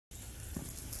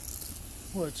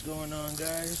What's going on,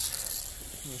 guys?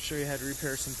 I'm going to show you how to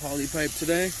repair some poly pipe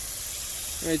today.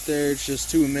 Right there, it's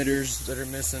just two emitters that are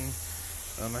missing.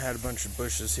 I had a bunch of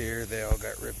bushes here. They all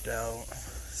got ripped out.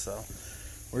 So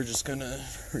we're just going to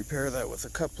repair that with a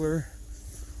coupler.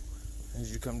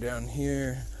 As you come down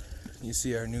here, you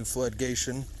see our new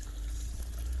floodgation.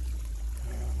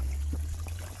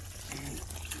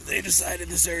 They decided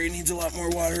this area needs a lot more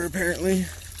water, apparently.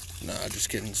 Nah, just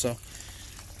kidding. So,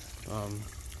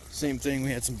 same thing, we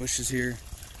had some bushes here.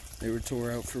 They were tore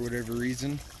out for whatever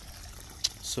reason.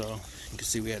 So, you can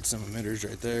see we had some emitters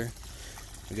right there.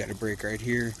 We got a break right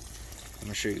here. I'm going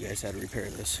to show you guys how to repair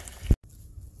this.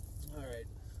 Alright,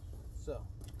 so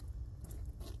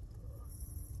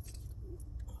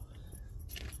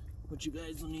what you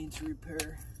guys will need to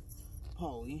repair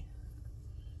poly,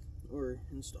 or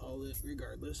install it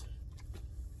regardless,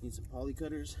 need some poly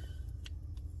cutters,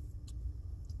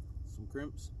 some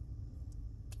crimps,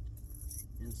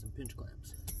 and some pinch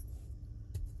clamps.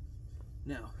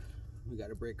 Now, we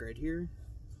got a break right here.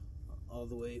 All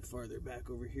the way farther back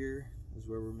over here is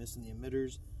where we're missing the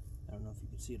emitters. I don't know if you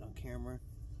can see it on camera.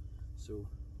 So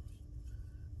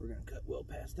we're gonna cut well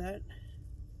past that.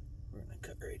 We're gonna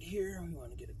cut right here. We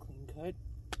wanna get a clean cut.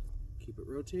 Keep it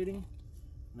rotating.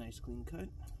 Nice clean cut.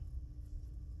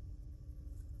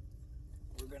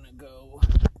 We're gonna go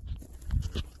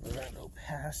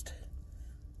past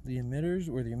the emitters,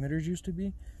 where the emitters used to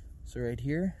be. So right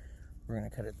here, we're gonna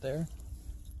cut it there.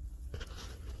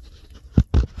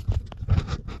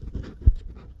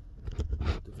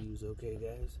 The view's okay,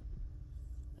 guys.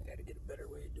 I gotta get a better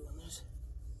way of doing this.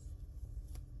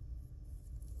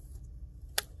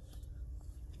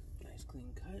 Nice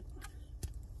clean cut.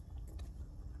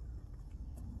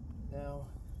 Now,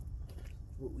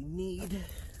 what we need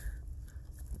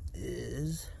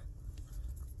is,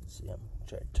 let's see, I'm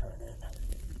trying to turn it.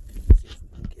 See if we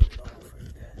can get it all for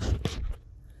you guys.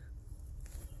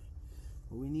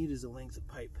 What we need is a length of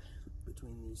pipe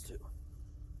between these two.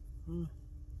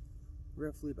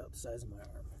 Roughly about the size of my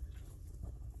arm.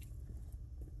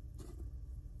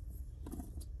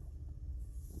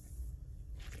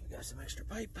 We got some extra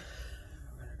pipe.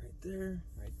 Run it right there,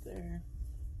 right there.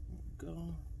 There we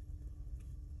go.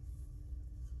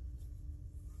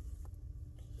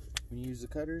 When you use the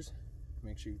cutters,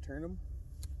 make sure you turn them.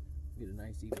 Get a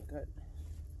nice even cut.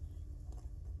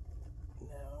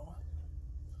 Now,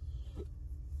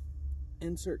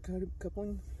 insert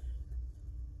coupling.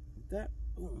 Like that.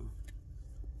 Boom.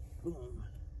 Boom.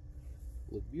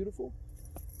 Look beautiful.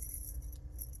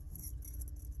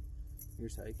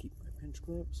 Here's how I keep my pinch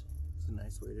clamps. It's a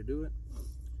nice way to do it.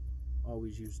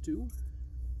 Always use two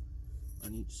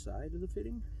on each side of the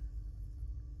fitting.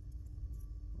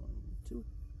 1, 2.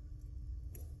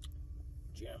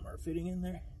 Jam our fitting in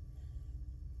there.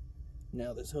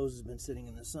 Now this hose has been sitting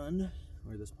in the sun,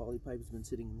 or this poly pipe has been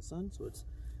sitting in the sun, so it's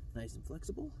nice and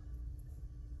flexible,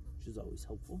 which is always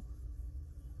helpful.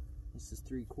 This is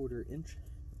 3/4 inch.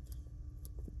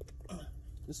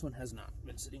 This one has not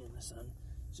been sitting in the sun,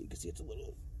 so you can see it's a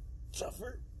little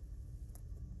tougher.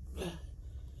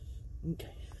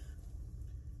 Okay.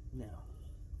 Now,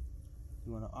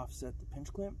 you want to offset the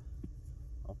pinch clamp.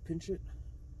 I'll pinch it,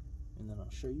 and then I'll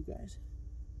show you guys.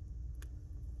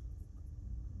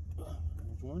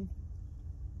 There's one.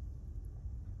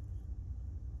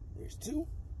 There's two.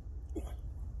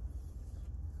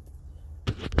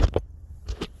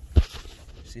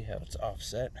 See how it's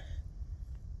offset?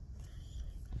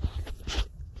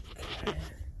 Okay.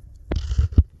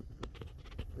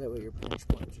 That way your pinch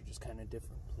points are just kind of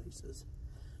different places.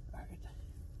 Alright.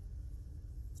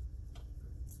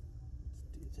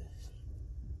 Let's do this.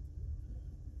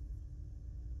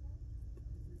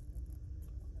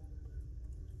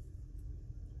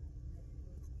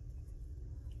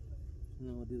 And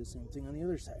then we'll do the same thing on the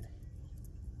other side.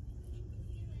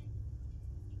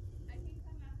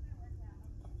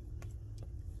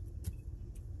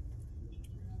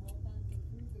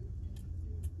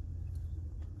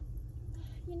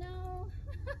 You know,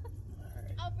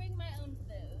 Right. I'll bring my own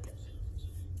food.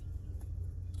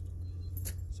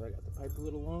 So I got the pipe a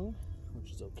little long,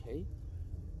 which is okay.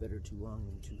 Better too long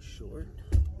than too short.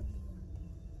 So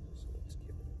let's give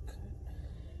it a cut.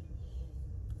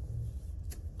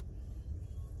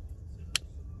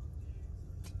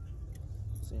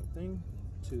 Same thing,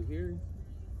 two here.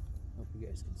 Hope you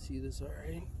guys can see this all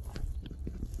right.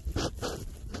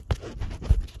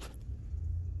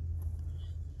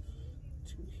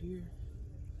 Two here.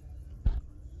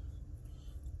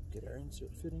 Get our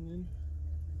insert fitting in.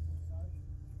 I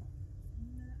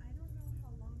don't know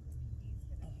how long the PD's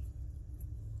gonna be.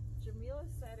 Jamila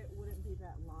said it wouldn't be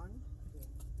that long.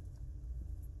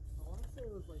 I want to say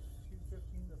was like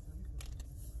 215 to 315.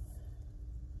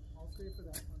 I'll stay for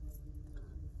that one.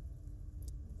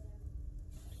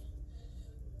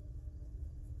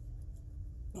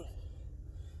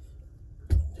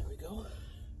 There we go.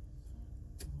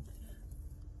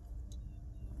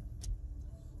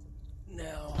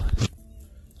 Now,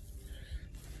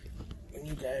 when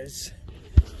you guys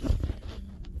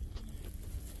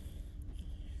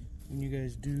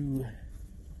do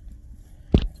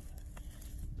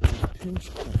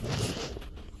pinch clamps,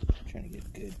 trying to get a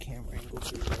good camera angle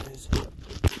for you guys.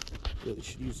 Really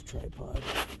should use a tripod.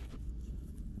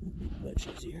 It'd be much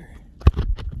easier.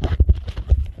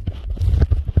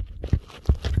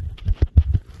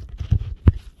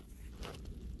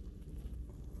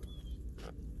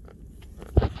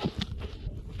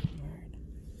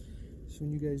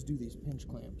 When you guys do these pinch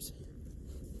clamps,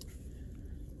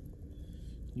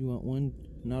 you want one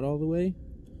not all the way,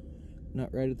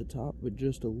 not right at the top, but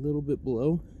just a little bit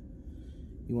below.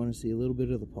 You want to see a little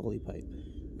bit of the poly pipe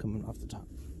coming off the top.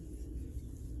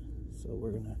 So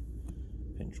we're gonna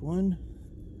pinch one,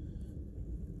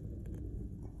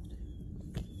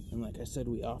 and like I said,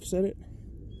 we offset it.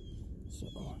 So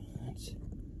let's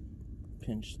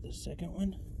pinch the second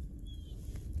one.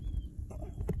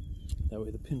 That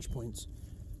way the pinch points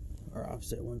are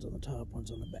offset, one's on the top,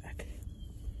 one's on the back.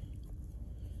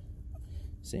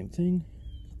 Same thing,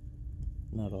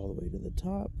 not all the way to the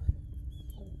top.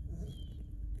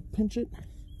 Pinch it,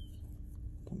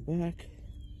 come back.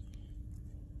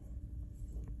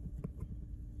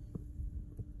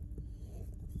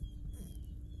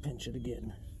 Pinch it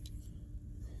again.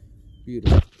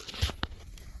 Beautiful.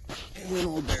 And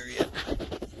then we'll bury it.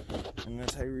 And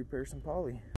that's how you repair some poly.